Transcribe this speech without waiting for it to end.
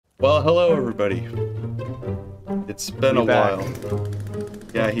Well, hello everybody. It's been a while.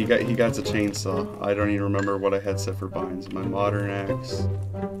 Yeah, he got a chainsaw. I don't even remember what I had set for binds. My modern axe,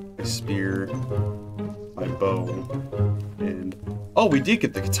 my spear, my bow, and oh, we did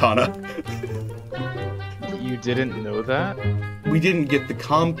get the katana. You didn't know that? We didn't get the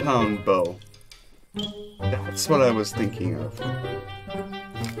compound bow. That's what I was thinking of.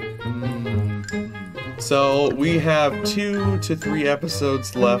 So we have 2 to 3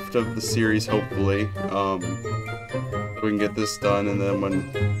 episodes left of the series, hopefully. We can get this done, and then when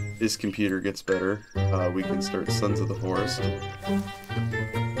his computer gets better, we can start Sons of the Forest.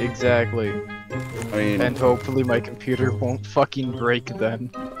 Exactly. I mean, and hopefully my computer won't fucking break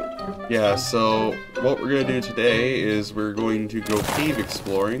then. Yeah, so what we're gonna do today is we're going to go cave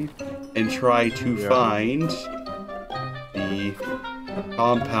exploring and try to find the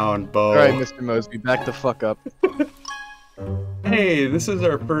compound bow. Alright, Mr. Mosby, back the fuck up. Hey, this is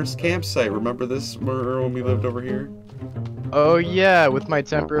our first campsite. Remember this when we lived over here? Oh yeah, with my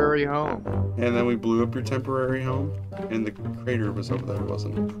temporary home. And then we blew up your temporary home? And the crater was over there,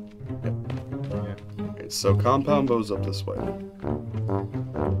 wasn't it? Yep. Yeah. Okay, so compound bow's up this way.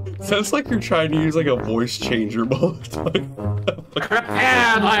 Sounds like you're trying to use like a voice changer all the time.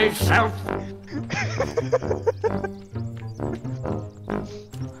 Prepare thyself!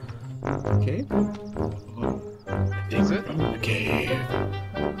 Okay. Is it? Okay.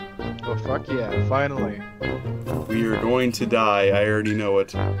 Oh fuck yeah, finally. We are going to die, I already know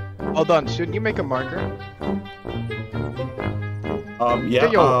it. Hold on, shouldn't you make a marker? Yeah,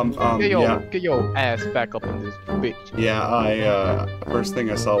 Get your ass back up in this bitch. Yeah, first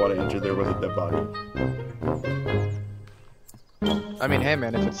thing I saw when I entered there was a dead body. I mean, hey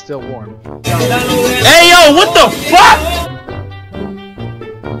man, if it's still warm. Hey yo, what the fuck?!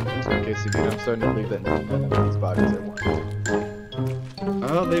 Okay, so I'm starting to believe that none of these bodies are warm.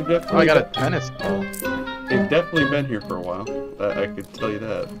 Oh, they've definitely... Oh, I got a tennis ball. They've definitely been here for a while. I could tell you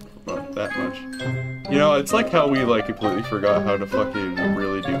that. About that much. You know, it's like how we, like, completely forgot how to fucking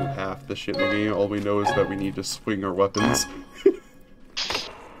really do half the shit in the game. All we know is that we need to swing our weapons.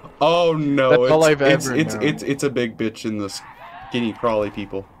 Oh no, that's all I've ever known. It's a big bitch in the skinny crawly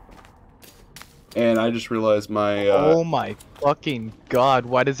people. And I just realized my, Oh my fucking god,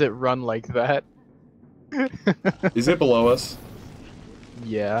 why does it run like that? Is it below us?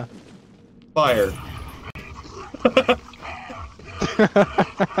 Yeah. Fire.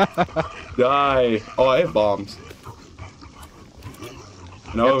 Die. Oh, I have bombs.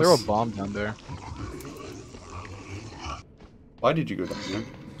 No. Yeah, throw a bomb down there. Why did you go down there?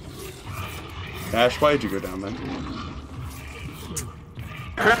 Ash, why did you go down there?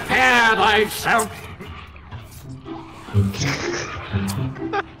 Prepare thyself!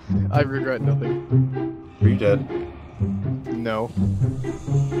 I regret nothing. Are you dead? No.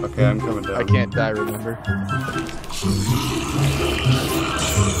 Okay, I'm coming down. I can't die, remember?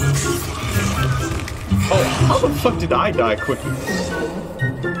 Oh, how the fuck did I die quickly?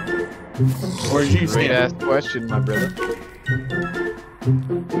 Where did you stand? Great ass question, my brother.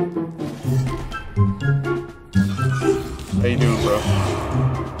 How you doing, bro?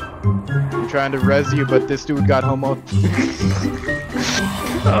 I'm trying to res you, but this dude got homo.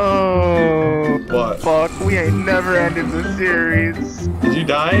 Oh, What? fuck, we ain't never ended the series. Did you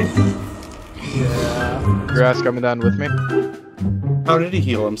die? Yeah. Grass coming down with me? How did he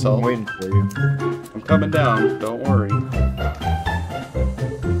heal himself? I'm waiting for you. I'm coming down, don't worry.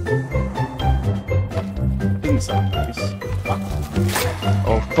 Didn't sound nice.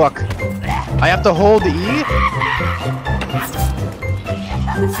 Oh, fuck. I have to hold E?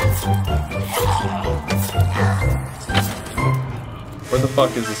 Where the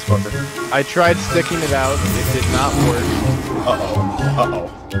fuck is this fucker? I tried sticking it out, it did not work. Uh-oh. Uh-oh.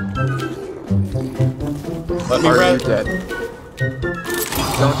 Let me Are you rest. dead?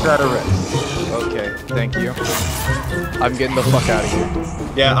 Don't try to rest. Okay, thank you. I'm getting the fuck out of here.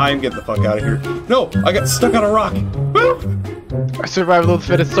 Yeah, I'm getting the fuck out of here. No, I got stuck on a rock. Woo! I survived the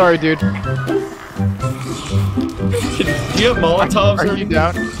fittest, sorry dude. Do you have Molotovs? Are you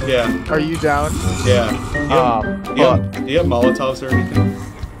down? Yeah. Are you down? Yeah. Do you have Molotovs or anything?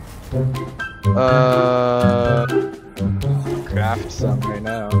 Craft some right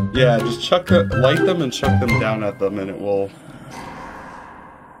now. Yeah, just light them and chuck them down at them and it will...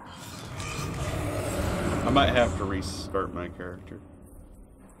 I might have to restart my character.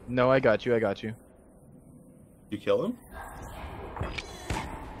 No, I got you, I got you. You kill him?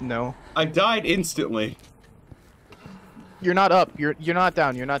 No. I died instantly. You're not up. You're not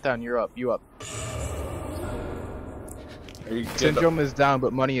down. You're not down. You're up. You up. Are you Syndrome is down,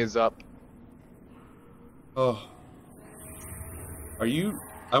 but money is up. Oh. Are you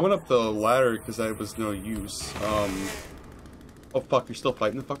I went up the ladder because I was no use. Oh fuck, you're still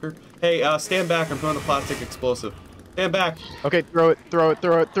fighting the fucker? Hey, stand back, I'm throwing a plastic explosive. Stand back! Okay, throw it, throw it,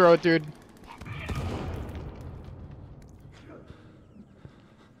 throw it, throw it, dude.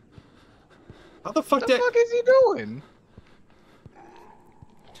 How the fuck What the fuck is he doing?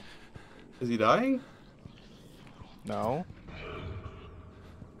 Is he dying? No.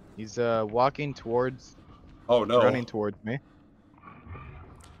 He's walking towards, Oh no. running towards me.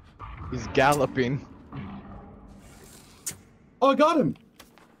 He's galloping. Oh, I got him!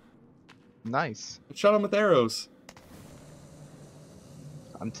 Nice. I shot him with arrows.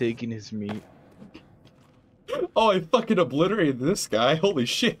 I'm taking his meat. Oh, I fucking obliterated this guy. Holy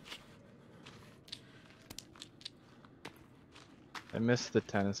shit. I missed the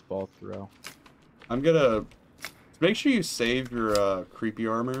tennis ball throw. I'm gonna... Make sure you save your creepy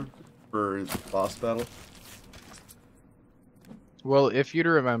armor for the boss battle. Well, if you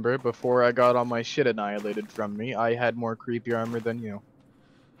remember, before I got all my shit annihilated from me, I had more creepy armor than you.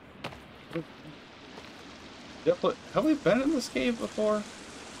 Yeah, but have we been in this cave before?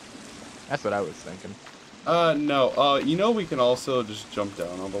 That's what I was thinking. No. You know we can also just jump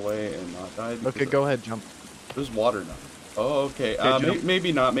down all the way and not die? Okay, go ahead, jump. There's water now. Oh, okay.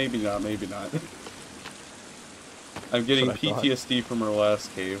 Maybe not, maybe not, maybe not. I'm getting PTSD from our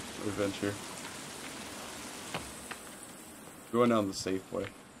last cave adventure. Going down the safe way.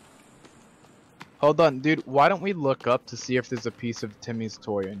 Hold on, dude. Why don't we look up to see if there's a piece of Timmy's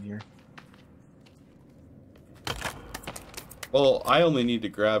toy in here? Well, I only need to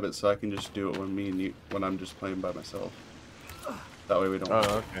grab it so I can just do it when I'm just playing by myself. That way we don't.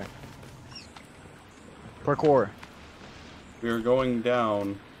 Oh, okay. Parkour. We are going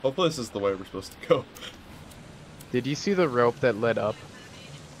down. Hopefully this is the way we're supposed to go. Did you see the rope that led up?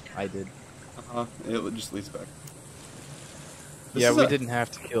 I did. It just leads back. Yeah, we didn't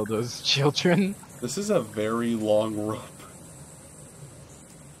have to kill those children. This is a very long rope.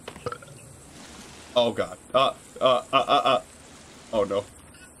 Oh god. Oh no.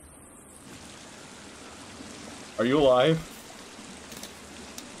 Are you alive?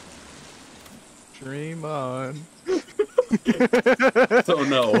 Dream on. So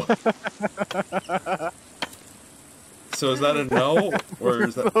no. So is that a no? Or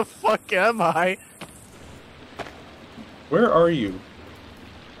is that... Where the fuck am I? Where are you?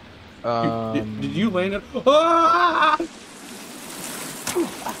 Did you land it? Ah!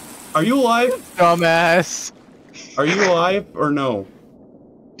 Are you alive? Dumbass. Are you alive or no?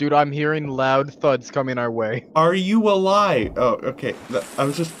 Dude, I'm hearing loud thuds coming our way. Are you alive? Oh, okay. I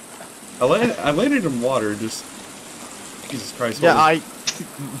was just... I landed in water, just... Jesus Christ. Yeah,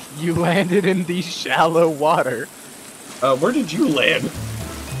 You landed in the shallow water. Where did you land?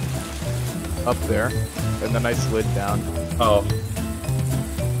 Up there. And then I slid down. Oh.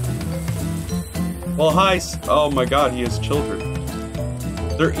 Well, hi. Oh my god, he has children.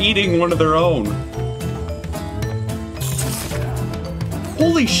 They're eating one of their own.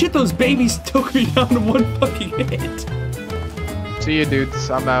 Holy shit, those babies took me down in one fucking hit. See you,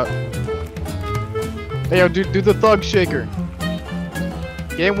 dudes. I'm out. Hey, yo, do the thug shaker.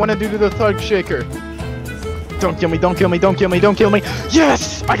 You ain't wanna do the thug shaker. Don't kill me, don't kill me, don't kill me, don't kill me.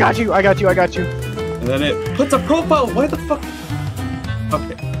 Yes! I got you, I got you, I got you. And then it puts a profile. Why the fuck?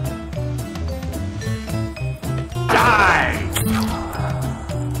 Okay. Die!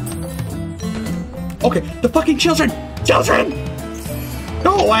 Okay, the fucking children! Children!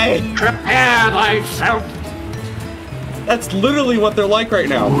 Go away! Prepare thyself! That's literally what they're like right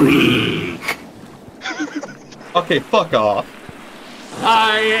now. Weak! Okay, fuck off.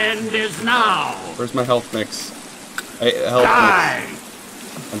 Thy end is now! Where's my health mix? Die!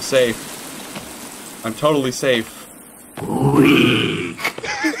 I'm safe. I'm totally safe. Weak!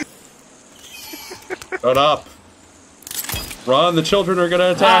 Shut up. Run, the children are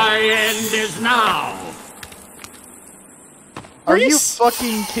gonna attack. Thy end is now! Are you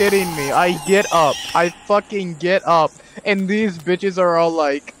fucking kidding me? I get up. I fucking get up. And these bitches are all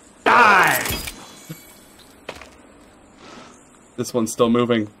like... Die! This one's still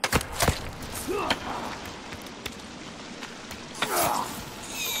moving.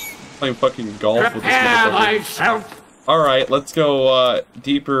 Playing fucking golf with this Prepare motherfucker. thyself! Alright, let's go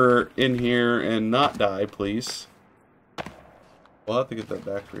deeper in here and not die, please. We'll have to get that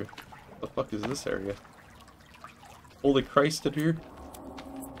back for you. What the fuck is this area? Holy Christ in here?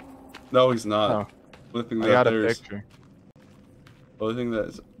 No, he's not. Oh. Only thing I that got a there's... picture. Only thing that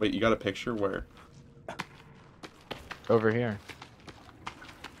is... Wait, you got a picture? Where? Over here.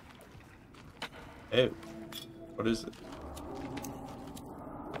 Ew. What is it?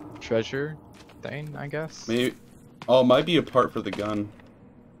 Treasure thing, I guess? Maybe... Oh, it might be a part for the gun.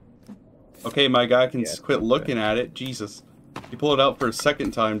 Okay, my guy can quit looking at it. Jesus. He pulled it out for a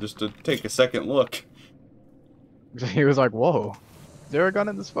second time just to take a second look. He was like, whoa. Is there a gun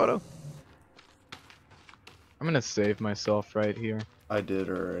in this photo? I'm gonna save myself right here. I did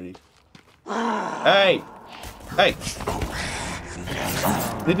already. Hey! Hey!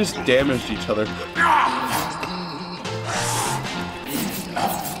 They just damaged each other.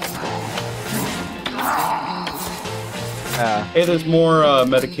 Hey, there's more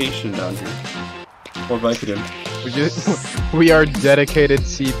medication down here. More Vicodin. We are dedicated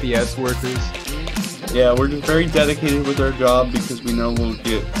CPS workers. Yeah, we're just very dedicated with our job because we know we'll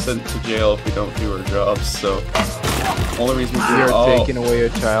get sent to jail if we don't do our jobs, so... Only reason we are taking away a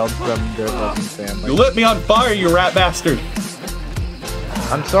child from their loving family. You lit me on fire, you rat bastard!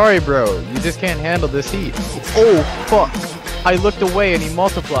 I'm sorry, bro. You just can't handle this heat. Oh, fuck. I looked away and he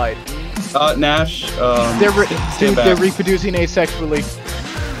multiplied. Nash, they're reproducing asexually.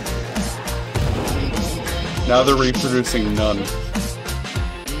 Now they're reproducing none.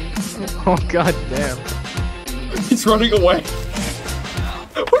 Oh, god damn. He's running away.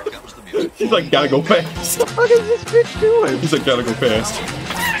 He's like, gotta go fast. What the fuck is this bitch doing? He's like, gotta go fast.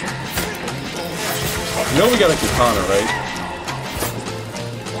 You know we got a katana, right?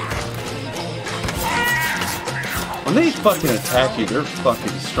 When they fucking attack you, they're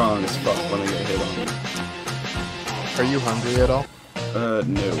fucking strong as fuck when they get hit on you. Are you hungry at all?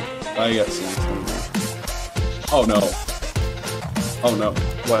 No. I got some. Oh no. Oh no.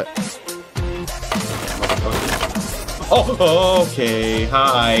 What? Oh, okay.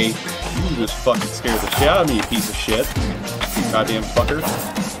 Hi. You just fucking scared the shit out of me, you piece of shit. You goddamn fucker.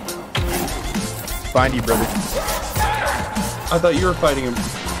 Find you, brother. I thought you were fighting him.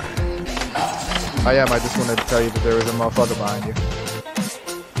 I am. I just wanted to tell you that there was a motherfucker behind you.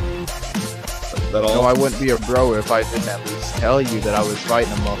 That all? No, I wouldn't be a bro if I didn't at least tell you that I was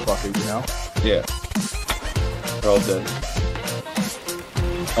fighting a motherfucker, you know? Yeah. They're all dead.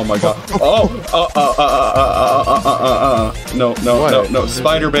 Oh my god. No.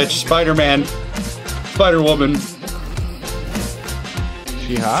 Spider bitch. Spider-Man. Spider-Woman.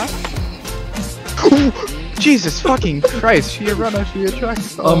 She hot? Jesus fucking Christ. She a runner. She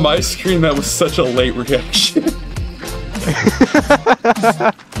attracts. On my screen, that was such a late reaction.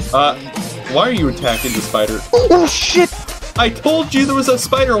 Why are you attacking the spider? Oh shit! I told you there was a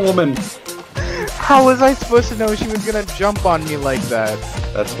Spider-Woman. How was I supposed to know she was gonna jump on me like that?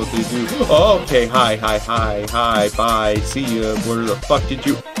 That's what they do. Oh, okay, hi, bye, see ya. Where the fuck did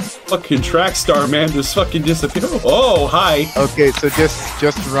you... Fucking track star, man, just fucking disappear. Oh, hi. Okay, so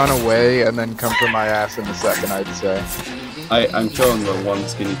just run away and then come for my ass in a second, I'd say. I'm killing the one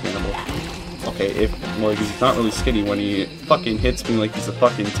skinny cannibal. Okay, well, he's not really skinny when he fucking hits me like he's a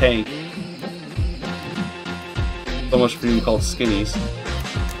fucking tank. So much for being called skinnies.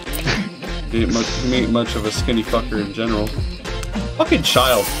 He ain't much of a skinny fucker in general. Fucking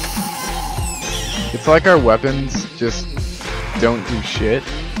child. It's like our weapons just don't do shit.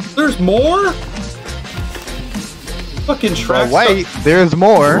 There's more? Fucking track. Oh, wait, there's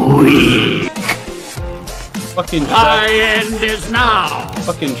more. Fucking track. My end is now.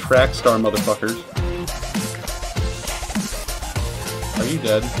 Fucking track star motherfuckers. Are you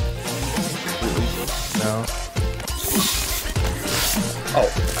dead? Really? No. Oh.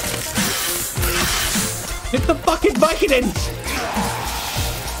 Get the fucking Vicodin!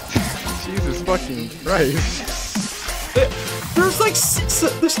 Jesus fucking Christ. There's like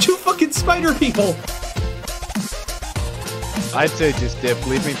 6, there's 2 fucking spider people! I'd say just dip,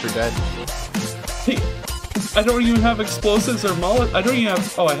 leave me for dead. Hey, I don't even have explosives or mullet. I don't even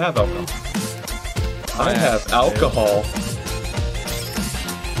have, oh, I have alcohol. I have alcohol.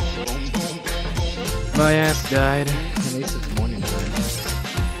 My ass died. At least it's morning time.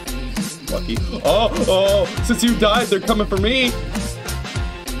 Lucky. Oh, since you died, they're coming for me!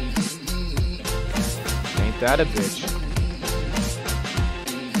 Ain't that a bitch?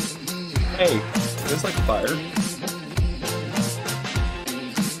 Hey, there's like fire.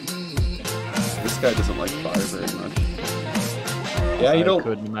 This guy doesn't like fire very much. Yeah, you don't. I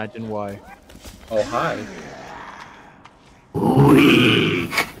couldn't imagine why. Oh, hi.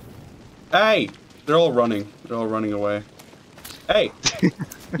 Weak. Hey! They're all running. They're all running away. Hey!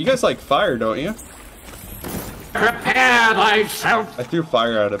 You guys like fire, don't you? Prepare thyself. I threw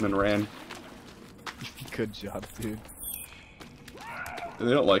fire at him and ran. Good job, dude.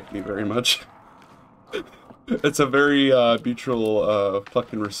 They don't like me very much. It's a very mutual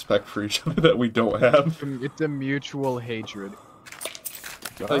fucking respect for each other that we don't have. It's a mutual hatred.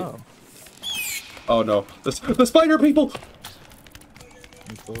 Like, oh no, the spider people!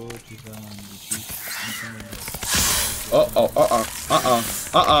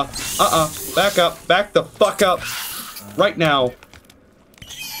 Back up. Back the fuck up. Right now.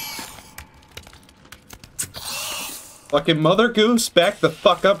 Fucking Mother Goose, back the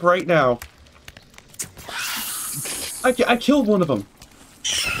fuck up right now. I killed one of them.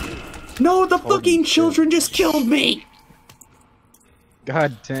 No, the fucking children just killed me.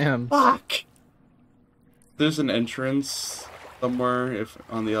 God damn. Fuck. There's an entrance somewhere if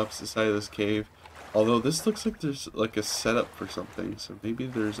on the opposite side of this cave. Although this looks like there's like a setup for something, so maybe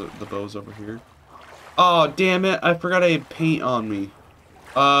there's the bow's over here. Oh, damn it. I forgot I had paint on me.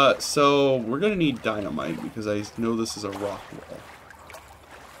 So we're gonna need dynamite because I know this is a rock wall.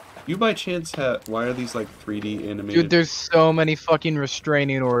 You by chance have... Why are these like 3D animated? Dude, there's so many fucking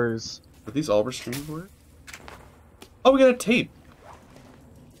restraining orders. Are these all restraining orders? Oh, we got a tape.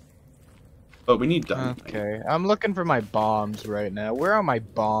 But we need dynamite. Okay, I'm looking for my bombs right now. Where are my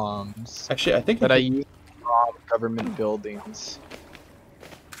bombs? Actually, I think that I use to bomb government buildings.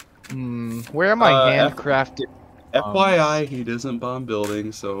 Where are my handcrafted FYI, he doesn't bomb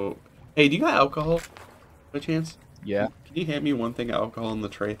buildings, so... Hey, do you got alcohol, by chance? Yeah. Can you hand me one thing of alcohol in the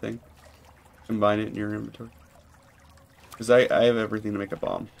tray thing? Combine it in your inventory. Because I have everything to make a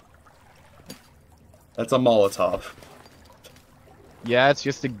bomb. That's a Molotov. Yeah, it's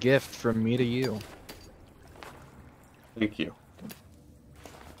just a gift from me to you. Thank you.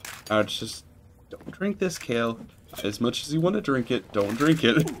 Now it's just... Don't drink this, Kale. As much as you want to drink it, don't drink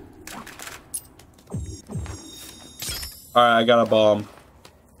it. Alright, I got a bomb.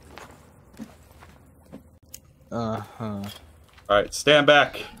 Uh-huh. Alright, stand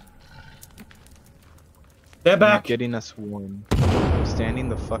back. Stand back! You're getting us warm. I'm standing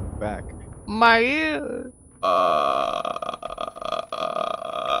the fuck back. My ear!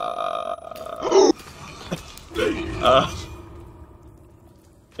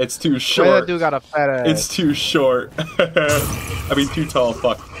 It's too short. That dude got a fat ass. It's too short. I mean, too tall,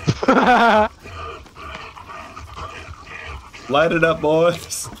 fuck. Light it up,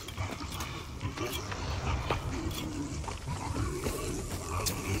 boys.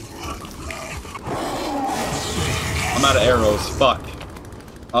 I'm out of arrows, fuck.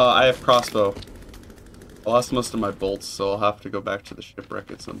 I have crossbow. I lost most of my bolts, so I'll have to go back to the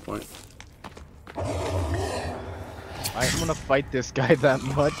shipwreck at some point. I'm gonna fight this guy that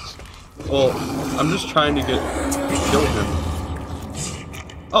much. Well, I'm just trying to kill him.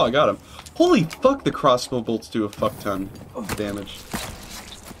 Oh, I got him. Holy fuck, the crossbow bolts do a fuck ton of damage.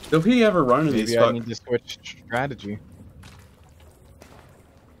 If he ever run into these Maybe I need to switch strategy.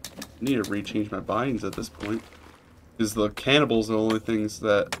 I need to rechange my bindings at this point. Because the cannibals are the only things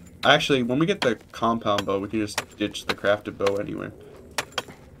that... Actually, when we get the compound bow, we can just ditch the crafted bow anyway.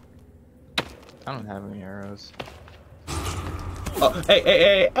 I don't have any arrows. Oh,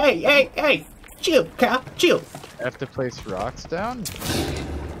 hey! Chill, Kyle, chill! I have to place rocks down?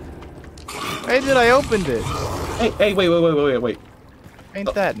 Hey, dude, I opened it! Hey, wait.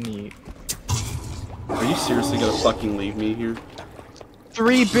 Ain't that neat? Are you seriously gonna fucking leave me here?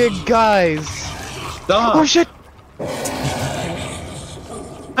 3 big guys! Stop! Oh, shit!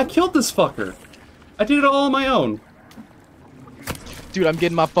 I killed this fucker! I did it all on my own! Dude, I'm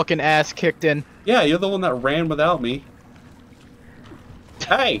getting my fucking ass kicked in. Yeah, you're the one that ran without me.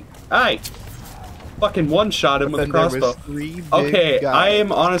 Hey! Fucking one-shot him with the crossbow. Okay, guys. I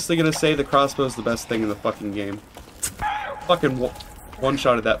am honestly gonna say the crossbow is the best thing in the fucking game. Fucking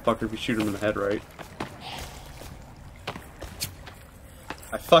one-shotted that fucker if you shoot him in the head right.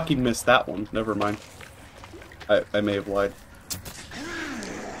 I fucking missed that one. Never mind. I may have lied.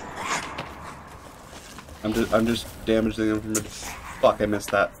 I'm just damaging them from it. Fuck, I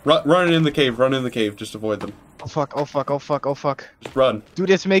missed that. Run in the cave, just avoid them. Oh fuck. Just run.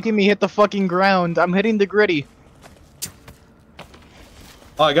 Dude, it's making me hit the fucking ground. I'm hitting the gritty.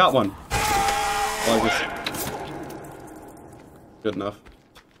 Oh, I got one. Well, I guess... Good enough.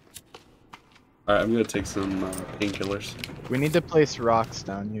 Alright, I'm gonna take some painkillers. We need to place rocks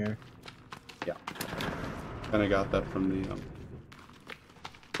down here. Yeah. Kinda got that from the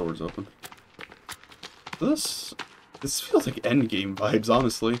doors open. This feels like endgame vibes,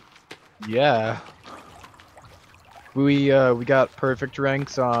 honestly. Yeah. We got perfect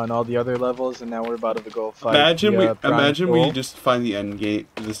ranks on all the other levels, and now we're about to go fight. Imagine we just find the end gate.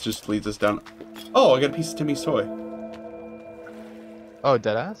 This just leads us down. Oh, I got a piece of Timmy's toy. Oh,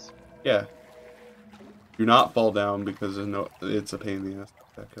 deadass? Yeah. Do not fall down because it's a pain in the ass.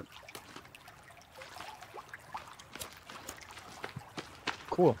 Back up.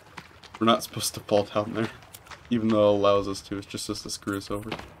 Cool. We're not supposed to fall down there, even though it allows us to. It's just us to screw us over.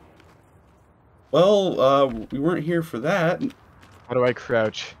 Well, we weren't here for that. How do I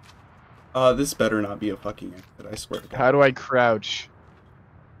crouch? This better not be a fucking exit, I swear to God. How do I crouch?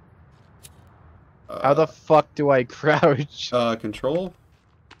 How the fuck do I crouch? Control?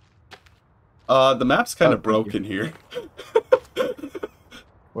 The map's kind of broken here.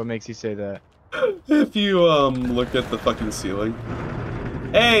 What makes you say that? If you, look at the fucking ceiling.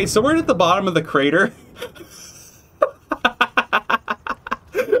 Hey, so we're at the bottom of the crater.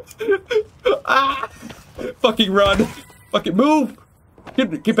 Ah! Fucking run. Fucking move.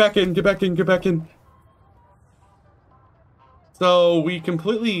 Get back in, get back in, get back in. So, we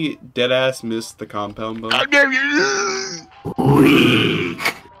completely deadass missed the compound boat.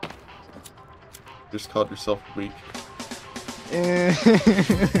 Weak. Just called yourself weak.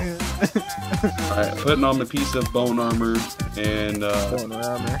 Alright, putting on a piece of bone armor and Bone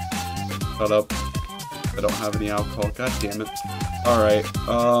armor. shut up. I don't have any alcohol. God damn it. Alright,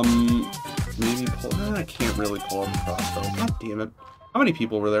 maybe pull. I can't really pull up the crossbow. God damn it. How many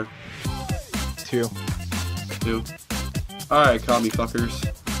people were there? 2. 2. Alright, commie fuckers.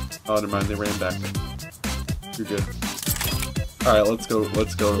 Oh, never mind, they ran back. You're good. Alright, let's go.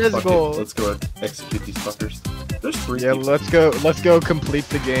 Let's go. Let's go execute these fuckers. There's 3 Yeah, people. let's go complete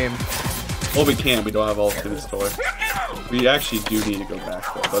the game. Well, we can't. We don't have all the things toy. We actually do need to go back,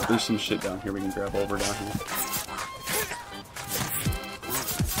 though. But there's some shit down here we can grab over down here.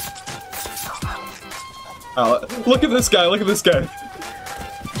 Oh, look at this guy. Look at this guy.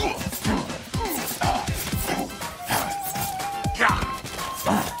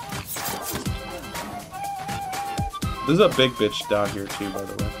 There's a big bitch down here, too, by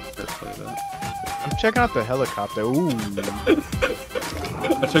the way. Let's play that. I'm checking out the helicopter. Ooh.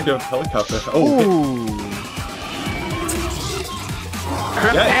 I took a helicopter. Oh, Ooh.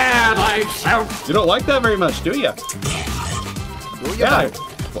 Prepare thyself. you don't like that very much, do ya? Ooh, Yeah.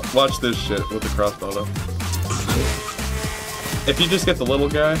 Watch this shit with the crossbow, though. If you just get the little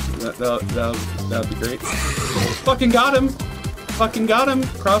guy, that'd be great. Fucking got him. Fucking got him.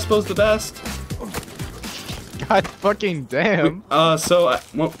 Crossbow's the best. God fucking damn. So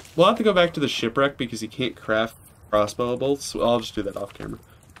we'll have to go back to the shipwreck because you can't craft crossbow bolts. So I'll just do that off camera.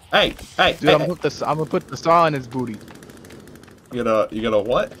 Hey, hey, Dude, hey, I'm gonna put the saw in his booty. You got a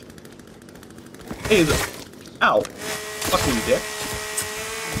what? Hey, ow, fucking dick.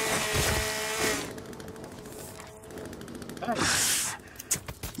 Hey.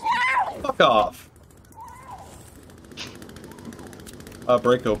 Fuck off.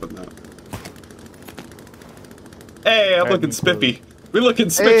 Break open that. Hey, I'm looking spiffy. We're looking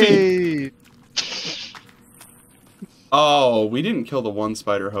spiffy. Hey. Oh, we didn't kill the one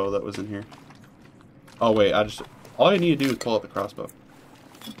spider hoe that was in here. Oh wait, all I need to do is pull out the crossbow.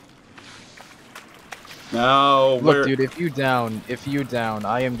 Now, Look, dude, if you down,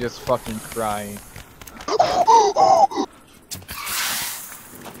 I am just fucking crying.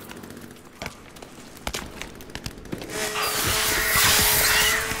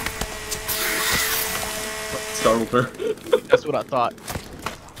 Startled her. That's what I thought.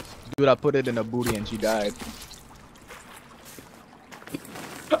 Dude, I put it in a booty and she died.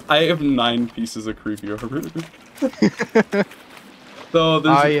 I have 9 pieces of creepy armor. So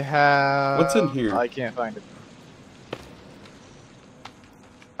there's. I have. What's in here? I can't find it.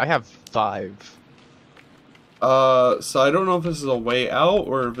 I have 5. So I don't know if this is a way out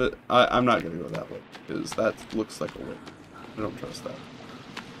or if it. I'm not gonna go that way because that looks like a way. I don't trust that.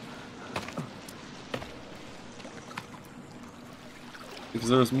 Because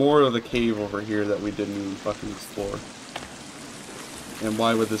there's more of the cave over here that we didn't even fucking explore. And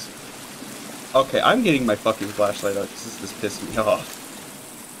why would this... Okay, I'm getting my fucking flashlight out because this is pissing me off.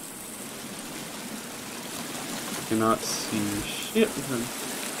 I cannot see shit.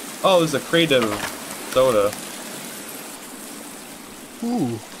 Oh, there's a crate of soda.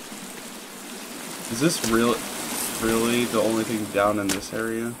 Ooh. Is this really the only thing down in this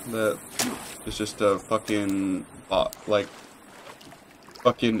area that is just a fucking... like...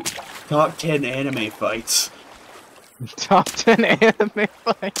 Fucking top 10 anime fights. Top 10 anime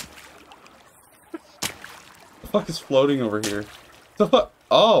fight. The fuck is floating over here? The fuck?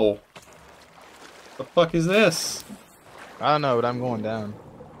 Oh. The fuck is this? I don't know, but I'm going down.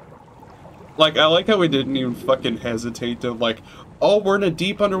 Like, I like how we didn't even fucking hesitate to like, oh, we're in a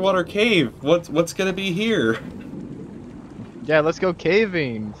deep underwater cave. What's gonna be here? Yeah, let's go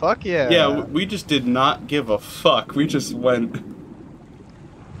caving. Fuck yeah. Yeah, we just did not give a fuck. We just went.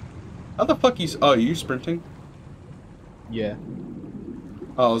 How the fuck oh, you sprinting? Yeah.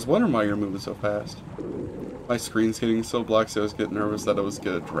 Oh, I was wondering why you're moving so fast. My screen's getting so black, so I was getting nervous that I was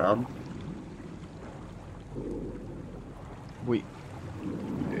gonna drown. We.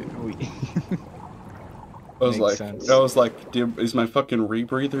 I was Makes like, sense. I was like, dude, is my fucking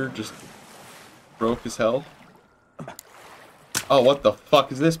rebreather just broke as hell? Oh, what the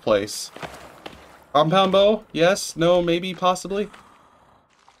fuck is this place? Compound bow? Yes? No? Maybe? Possibly?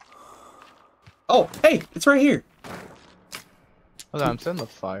 Oh, hey! It's right here! Hold on, I'm setting the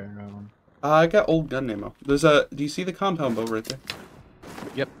fire on. I got old gun ammo. There's a... Do you see the compound bow right there?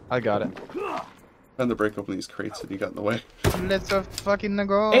 Yep, I got it. Time to break open these crates that you got in the way. Let's fucking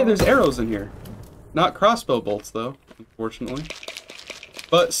go. Hey, there's arrows in here. Not crossbow bolts, though, unfortunately.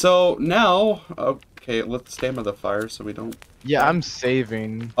 But, so, now... Okay, let's stay by the fire so we don't... Yeah, I'm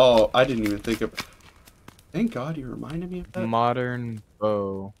saving. Oh, I didn't even think of... Thank God you reminded me of that. Modern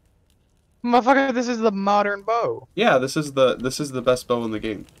bow. Motherfucker, this is the modern bow. Yeah, this is the best bow in the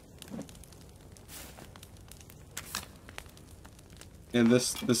game. And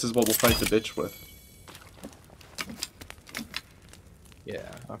this is what we'll fight the bitch with.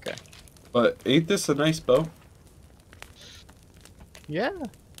 Yeah, okay. But ain't this a nice bow? Yeah.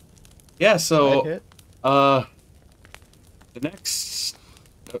 Yeah, so hit. the next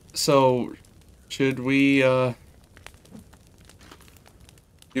so should we do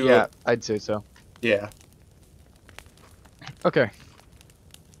Yeah, I'd say so. Yeah. Okay.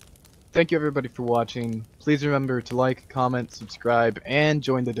 Thank you everybody for watching. Please remember to like, comment, subscribe, and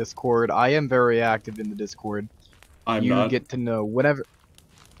join the Discord. I am very active in the Discord. I'm You not. get to know whenever...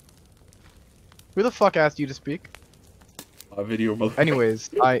 Who the fuck asked you to speak? A video mother. Anyways,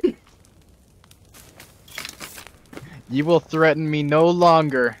 You will threaten me no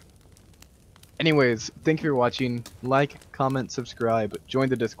longer. Anyways, thank you for watching. Like, comment, subscribe, join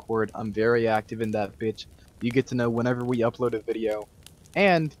the Discord. I'm very active in that bitch. You get to know whenever we upload a video,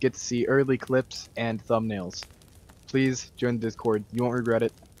 and get to see early clips and thumbnails. Please join the Discord. You won't regret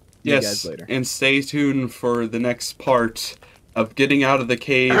it. See you guys later. And stay tuned for the next part of getting out of the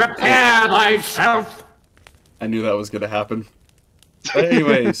cave. Prepare thyself! I knew that was gonna happen. But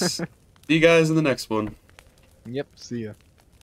anyways, see you guys in the next one. Yep, see ya.